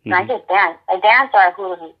 And I just dance. I dance or I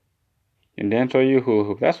hula hoop. You dance or you hula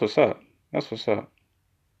hoop. That's what's up.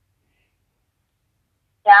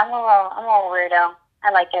 Yeah, I'm a little weirdo. I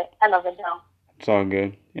like it. I love it though. It's all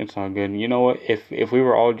good. You know what? If we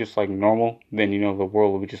were all just normal, then the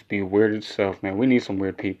world would just be weird itself, man. We need some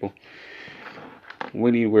weird people.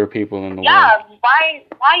 We need weird people in the world. Yeah,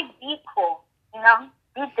 why be cool?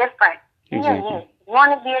 Be different. Exactly. You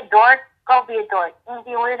want to be a dork? Go be a dork. You want to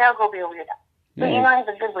be a weirdo? Go be a weirdo. So he's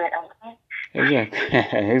a good weirdo.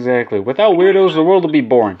 Exactly. Without weirdos, the world would be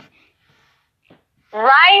boring.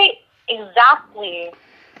 Right? Exactly.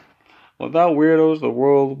 Without weirdos, the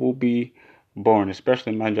world will be boring.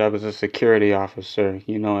 Especially my job as a security officer.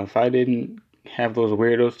 If I didn't have those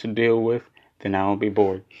weirdos to deal with, then I would be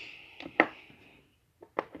bored.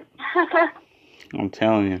 I'm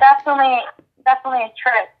telling you. Definitely a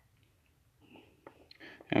trip.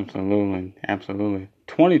 Absolutely.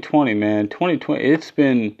 2020, man. 2020.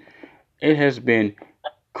 It has been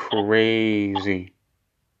crazy.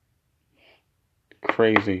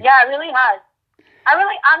 Yeah, it really has.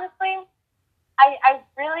 Honestly, I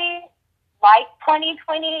really like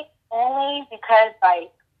 2020 only because I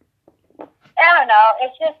don't know.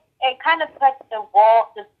 It kind of puts the world,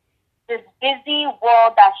 this busy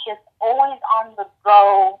world that's just always on the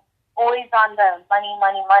go, always on the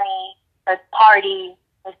money, let's party,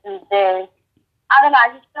 let's do this. I don't know, I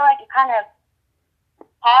just feel like it kind of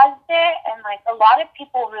paused it, and a lot of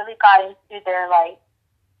people really got into their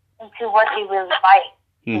into what they really like,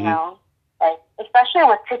 especially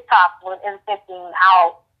with TikTok, with everything being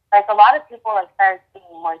out. A lot of people started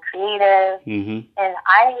being more creative, and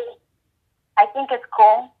I think it's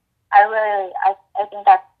cool. I think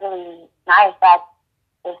that's really nice that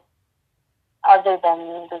other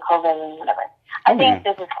than the COVID and whatever. I think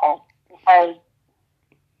this is cool because a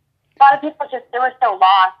lot of people they were so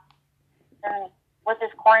lost, and with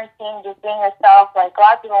this quarantine, just being yourself, like a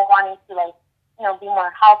lot of people wanting to be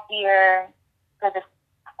more healthier because if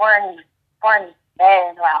we're in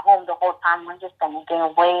bed or at home the whole time, we're just gonna get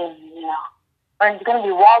away, and we're gonna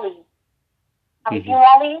be Wally. Have you seen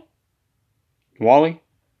Wally? Wally?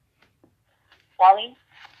 Wally?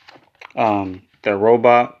 The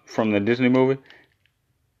robot from the Disney movie?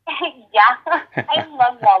 Yeah, I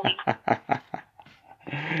love Wally.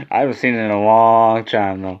 I haven't seen it in a long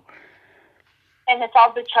time, though. And it's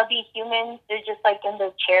all the chubby humans. They're just, in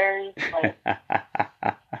their chairs.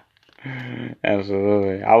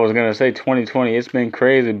 Absolutely. I was going to say 2020, it's been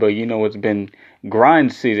crazy, but, it's been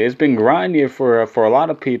grind season. It's been grinding for a lot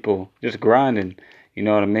of people, just grinding. You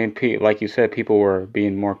know what I mean? Like you said, people were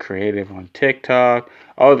being more creative on TikTok,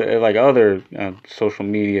 other social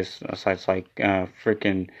media sites like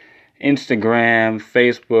freaking Instagram,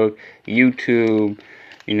 Facebook, YouTube.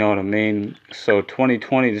 You know what I mean? So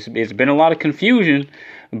 2020, it's been a lot of confusion,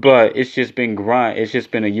 but it's just been grind. It's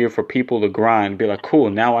just been a year for people to grind. Be like, cool,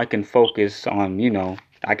 now I can focus on,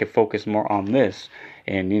 I can focus more on this.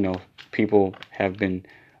 And, people have been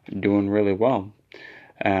doing really well.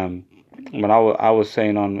 What I was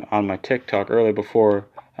saying on my TikTok earlier before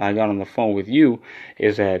I got on the phone with you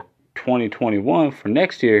is that 2021 for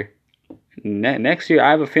next year, next year,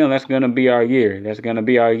 I have a feeling that's going to be our year. That's going to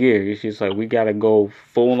be our year. It's just like we got to go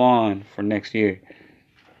full on for next year.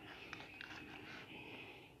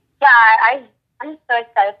 Yeah, I'm so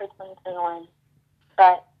excited for 2021.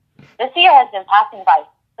 But this year has been passing by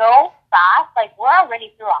so fast. Like, we're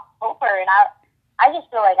already through October, and I just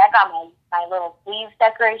feel like I got my little sleeve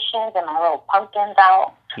decorations and my little pumpkins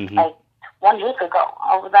out, 1 week ago.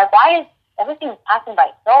 I was like, why is everything passing by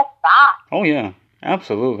so fast? Oh, yeah.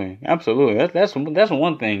 Absolutely. That's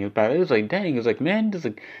one thing about it. It was like, dang, it's like, man, this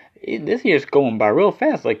year's going by real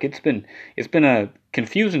fast. Like, it's been a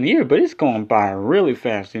confusing year, but it's going by really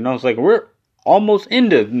fast. It's like we're almost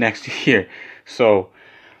into next year. So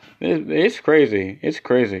it's crazy. It's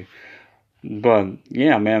crazy. But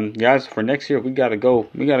yeah, man, guys, for next year we gotta go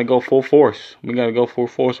full force. We got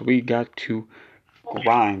to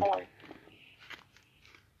grind.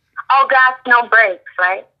 All gas, no brakes,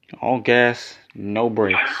 right? All gas, no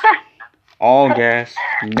brakes. All gas,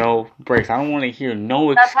 no brakes. I don't want to hear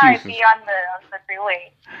no excuses. That's how it be on the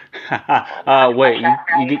freeway. Wait,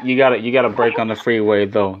 you gotta brake on the freeway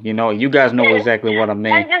though. You guys know exactly what I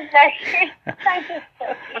mean.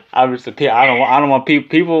 I'm just joking. I don't want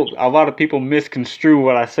people. A lot of people misconstrue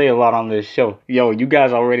what I say a lot on this show. Yo, you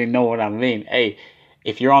guys already know what I mean. Hey,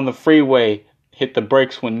 if you're on the freeway, hit the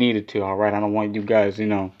brakes when needed to. All right, I don't want you guys,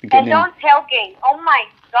 getting and don't tailgate. Oh my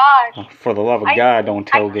gosh! For the love of God, don't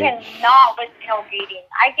tailgate. I cannot with tailgating.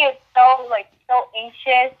 I get so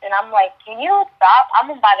anxious, and I'm like, can you stop? I'm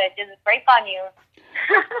about to just brake on you.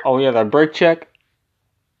 Oh yeah, that brake check.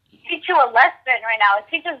 Teach you a lesson right now. It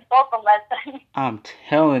teaches both a lesson. I'm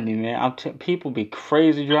telling you, man. People be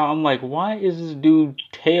crazy, Joe. I'm like, why is this dude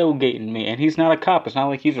tailgating me? And he's not a cop. It's not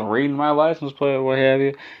like he's reading my license plate or what have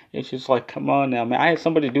you. It's just like, come on now, man. I had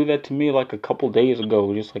somebody do that to me like a couple days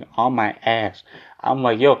ago, just like on my ass. I'm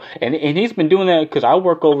like, yo, and he's been doing that because I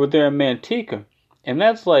work over there in Manteca. And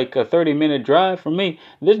that's like a 30-minute drive for me.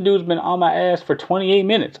 This dude's been on my ass for 28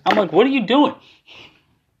 minutes. I'm like, what are you doing?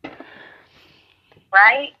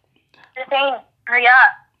 Right? Just saying, hurry up.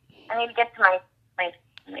 I need to get to my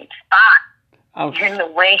spot. You're in the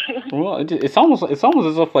way. Well, it's almost as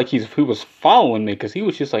if like he was following me because he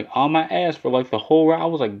was just like on my ass for like the whole ride. I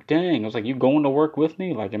was like, dang. I was like, you going to work with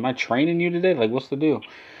me? Like, am I training you today? Like, what's the deal?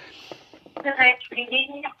 Am I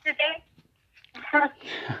training you today?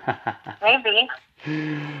 Maybe.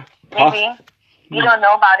 You don't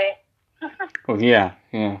know about it. Well, yeah.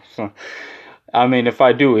 So, I mean, if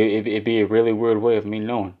I do, it'd be a really weird way of me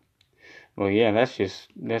knowing. Well, yeah, that's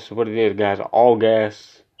what it is, guys. All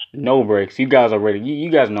gas, no brakes. You guys you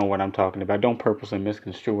guys know what I'm talking about. Don't purposely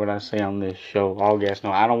misconstrue what I say on this show. All gas,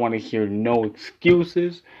 no. I don't want to hear no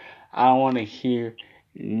excuses. I don't want to hear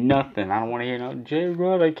nothing. I don't want to hear no J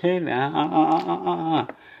Rod. I can't.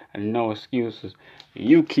 No excuses.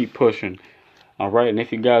 You keep pushing. All right, and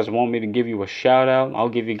if you guys want me to give you a shout out, I'll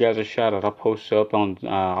give you guys a shout out. I'll post up on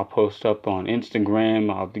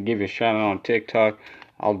Instagram. I'll give you a shout out on TikTok.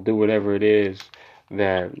 I'll do whatever it is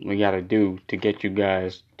that we gotta do to get you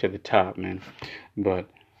guys to the top, man. But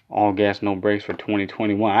all gas, no brakes for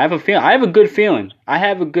 2021. I have a good feeling.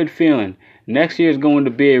 Next year is going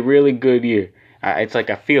to be a really good year. It's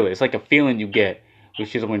like I feel it. It's like a feeling you get,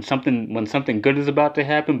 which is when something good is about to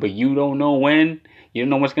happen, but you don't know when. You don't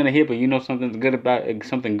know what's gonna hit, but you know something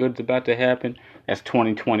good's about to happen. That's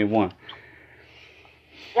 2021.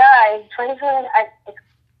 Yeah, 2020,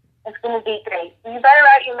 it's going to be great. You better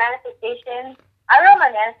write your manifestations. I wrote my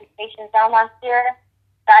manifestations down last year,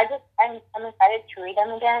 so I'm excited to read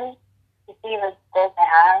them again to see the goals I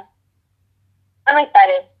have. I'm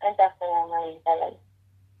excited. I definitely am really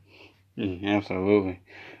excited. Absolutely.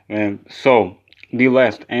 And so, the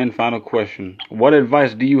last and final question. What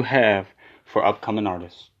advice do you have for upcoming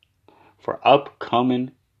artists?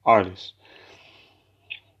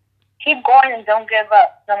 Keep going and don't give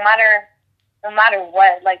up. No matter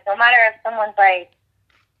what. Like, no matter if someone's like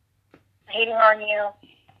hating on you,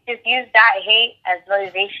 just use that hate as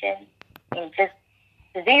motivation and just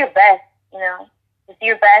do your best, you know. Just do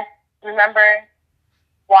your best. Remember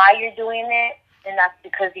why you're doing it, and that's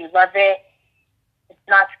because you love it. It's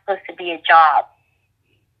not supposed to be a job.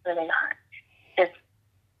 It's really not. Just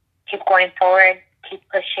keep going forward, keep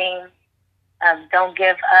pushing. Don't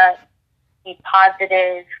give up. Be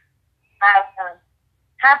positive.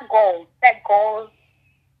 Have goals. Set goals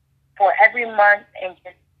for every month and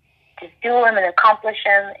just do them and accomplish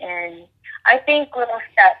them. And I think little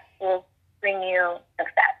steps will bring you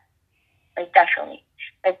success. Like, definitely.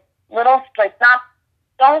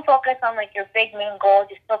 Don't focus on like your big main goal.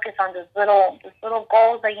 Just focus on those little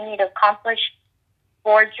goals that you need to accomplish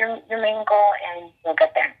towards your main goal, and you'll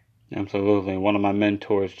get there. Absolutely. One of my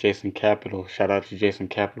mentors, Jason Capital, shout out to Jason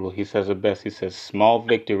Capital, he says it best. He says, small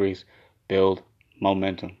victories build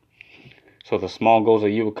momentum. So the small goals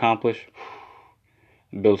that you accomplish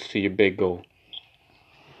builds to your big goal.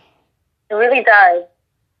 It really does.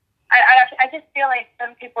 I just feel like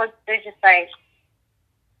some people, they're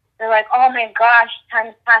like, oh my gosh,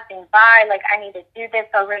 time's passing by. Like, I need to do this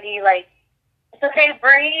already. Like, it's okay.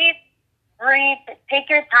 Breathe. Take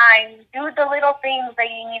your time. Do the little things that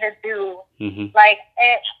you need to do. Mm-hmm. Like,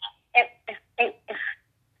 if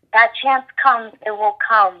that chance comes, it will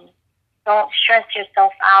come. Don't stress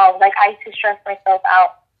yourself out. Like, I used to stress myself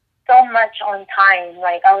out so much on time.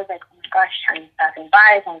 Like, I was like, oh my gosh, time's passing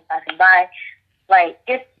by. Like,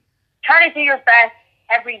 just try to do your best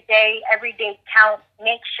every day. Every day counts.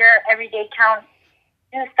 Make sure every day counts.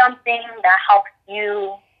 Do something that helps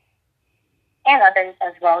you and others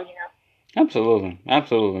as well, you know. Absolutely,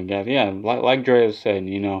 guys. Yeah, like Drea said,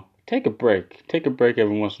 you know, take a break. Take a break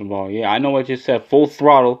every once in a while. Yeah, I know what you said, full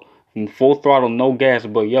throttle, no gas.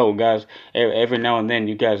 But yo, guys, every now and then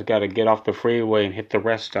you guys got to get off the freeway and hit the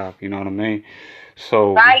rest stop. You know what I mean?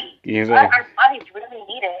 So, right. Yeah, our bodies really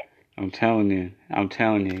need it. I'm telling you.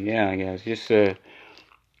 Yeah, guys, just like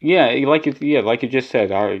you just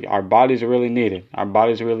said, our bodies really need it.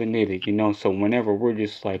 You know, so whenever we're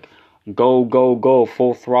just like go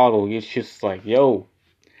full throttle, it's just like, yo,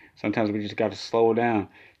 sometimes we just gotta slow down,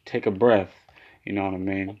 take a breath. You know what I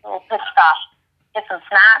mean? A little pit stop. Get some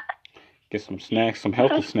snacks. Get some snacks, some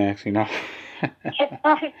healthy snacks. You know.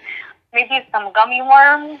 Maybe some gummy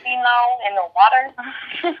worms, you know, in the water.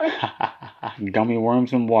 Gummy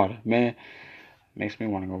worms and water, man. Makes me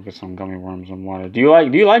want to go get some gummy worms and water. Do you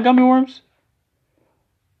like gummy worms?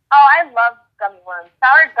 Oh, I love gummy worms.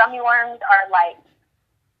 Sour gummy worms are like,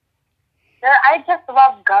 I just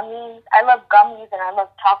love gummies. I love gummies and I love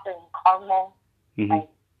chocolate and caramel. Mm-hmm. Like,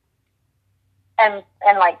 and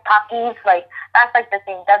like Takis, like, that's like the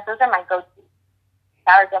thing. Those are my go-to.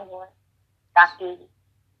 Sour gummy worms, Takis,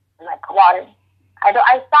 and like water. I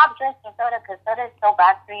stopped drinking soda because soda is so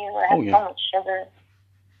bad for you. It has so much sugar.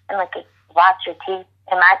 And like it rots your teeth.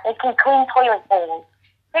 And it can clean toilet bowls.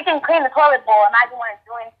 It can clean the toilet bowl. Imagine what it's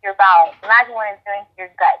doing to your bowels. Imagine what it's doing to your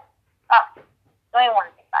gut. Oh, don't even want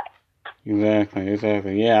to think about it.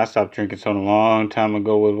 Exactly. Yeah, I stopped drinking soda a long time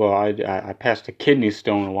ago as well. I passed a kidney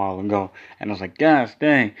stone a while ago, and I was like, gosh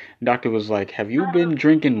dang. Doctor was like, have you been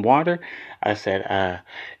drinking water? I said,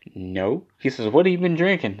 no. He says, what have you been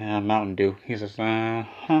drinking? Mountain Dew. He says, huh.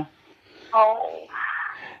 Oh.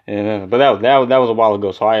 Yeah, but that was a while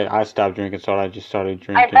ago, so I stopped drinking soda. I just started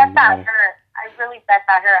drinking I bet that water. hurt. I really bet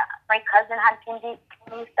that hurt. My cousin had kidney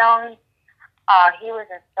stones. He was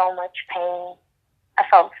in so much pain. I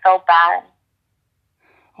felt so bad.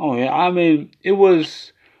 Oh yeah, I mean, it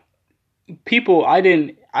was people. I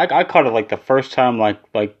caught it like the first time, like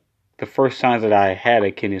the first signs that I had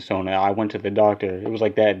a kidney stone. I went to the doctor. It was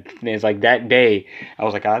like that. It's like that day. I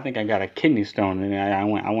was like, I think I got a kidney stone, and I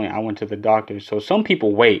went to the doctor. So some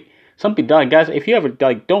people wait. Some people, guys, if you ever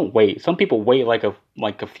don't wait. Some people wait like a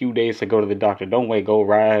few days to go to the doctor. Don't wait. Go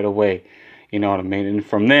right away. You know what I mean? And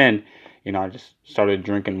from then, you know, I just started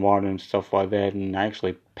drinking water and stuff like that, and I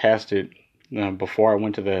actually passed it before I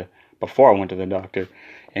went to the doctor,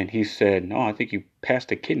 and he said, "No, I think you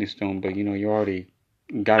passed a kidney stone, but you know, you're already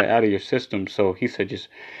got it out of your system. So he said, just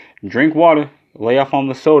drink water, lay off on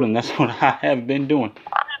the soda, and that's what I have been doing.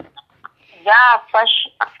 Yeah,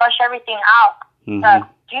 flush everything out. Mm-hmm.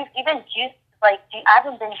 Juice, even juice, like, I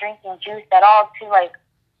haven't been drinking juice at all, too. Like,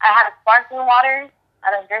 I have sparkling water.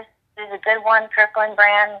 There's a good one, Kirkland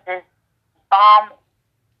brand. There's bomb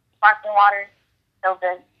sparkling water. So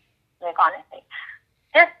good. Like, honestly.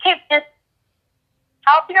 Just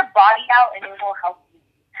help your body out and it will help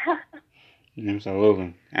you.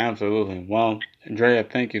 Absolutely. Absolutely. Well, Drea,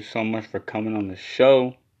 thank you so much for coming on the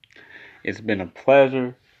show. It's been a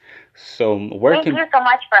pleasure. So Thank you so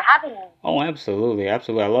much for having me. Oh, absolutely.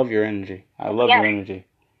 Absolutely. I love your energy. I love your energy.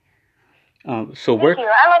 Thank you.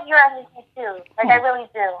 I love your energy too. Like, I really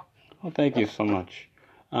do. Well, thank you so much.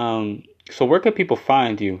 So where can people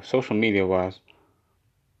find you, social media wise?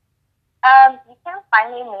 You can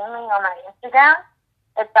find me mainly on my Instagram.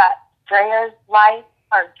 It's at Drea's Life,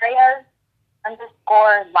 or Drea's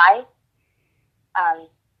 _life,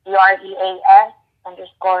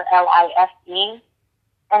 DREAS_LIFE.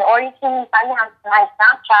 Or you can find me on my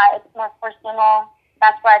Snapchat. It's more personal.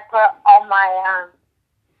 That's where I put all my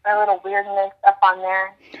my little weirdness up on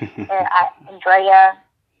there. At Drea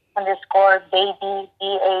 _baby,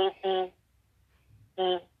 BABBY.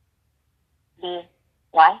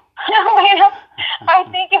 I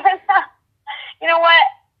think it was, you know what?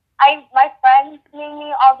 My friends made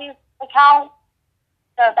me all these accounts,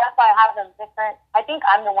 so that's why I have them different. I think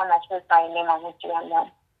I'm the one that chose my name on Instagram though.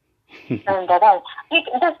 And then you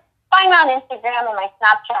can just find me on Instagram, and my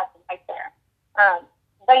Snapchat is right there.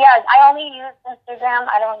 But yeah, I only use Instagram.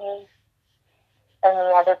 I don't use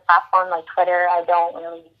any other platform like Twitter. I don't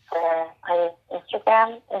really use Twitter. I use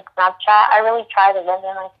Instagram and Snapchat. I really try to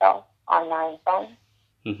limit myself on my phone.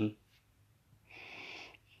 Mm-hmm.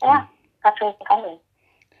 Yeah, that's what you can do.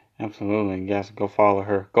 Absolutely. Guys, go follow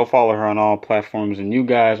her. Go follow her on all platforms. And you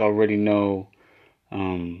guys already know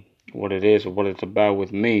what it is or what it's about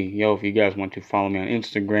with me. Yo, if you guys want to follow me on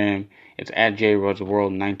Instagram, it's at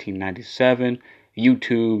JRudsWorld1997.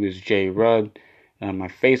 YouTube is JRud. My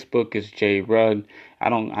Facebook is JRud. I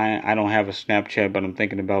don't have a Snapchat, but I'm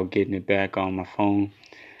thinking about getting it back on my phone.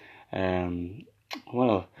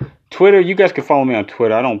 Well, Twitter, you guys can follow me on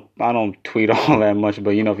Twitter. I don't tweet all that much,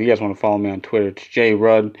 but if you guys want to follow me on Twitter, it's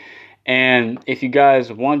JRud. And if you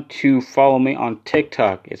guys want to follow me on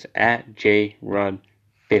TikTok, it's at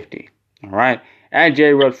JRud50. All right, at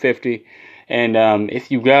JRud50. And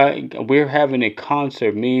if you guys, we're having a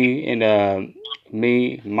concert.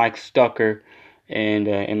 Me, Mike Stucker,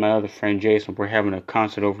 and my other friend Jason. We're having a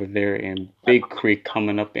concert over there in Big Creek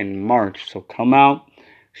coming up in March. So come out.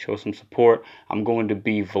 Show some support. I'm going to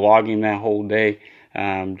be vlogging that whole day,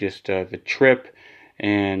 just the trip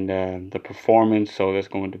and the performance. So that's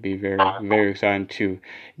going to be very, very exciting to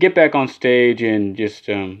get back on stage and just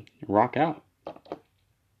rock out.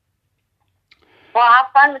 Well, have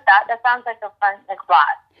fun with that. That sounds like a fun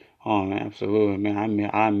blast. Oh man, absolutely, man.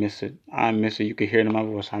 I miss it. I miss it. You can hear it in my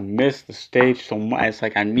voice. I miss the stage so much. It's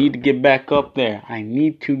like I need to get back up there.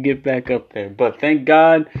 But thank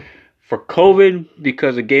God for COVID,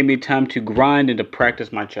 because it gave me time to grind and to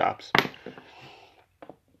practice my chops.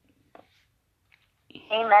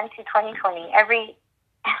 Amen to 2020. Every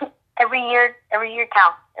year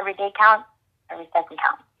counts. Every day counts. Every second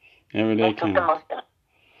counts. Every day counts.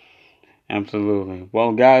 Absolutely.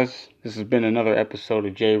 Well, guys, this has been another episode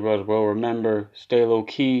of J. Rudd's World. Remember, stay low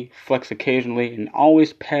key, flex occasionally, and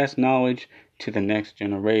always pass knowledge to the next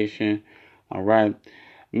generation. All right.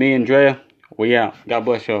 Me and Drea, we out. God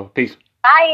bless y'all. Peace. Bye.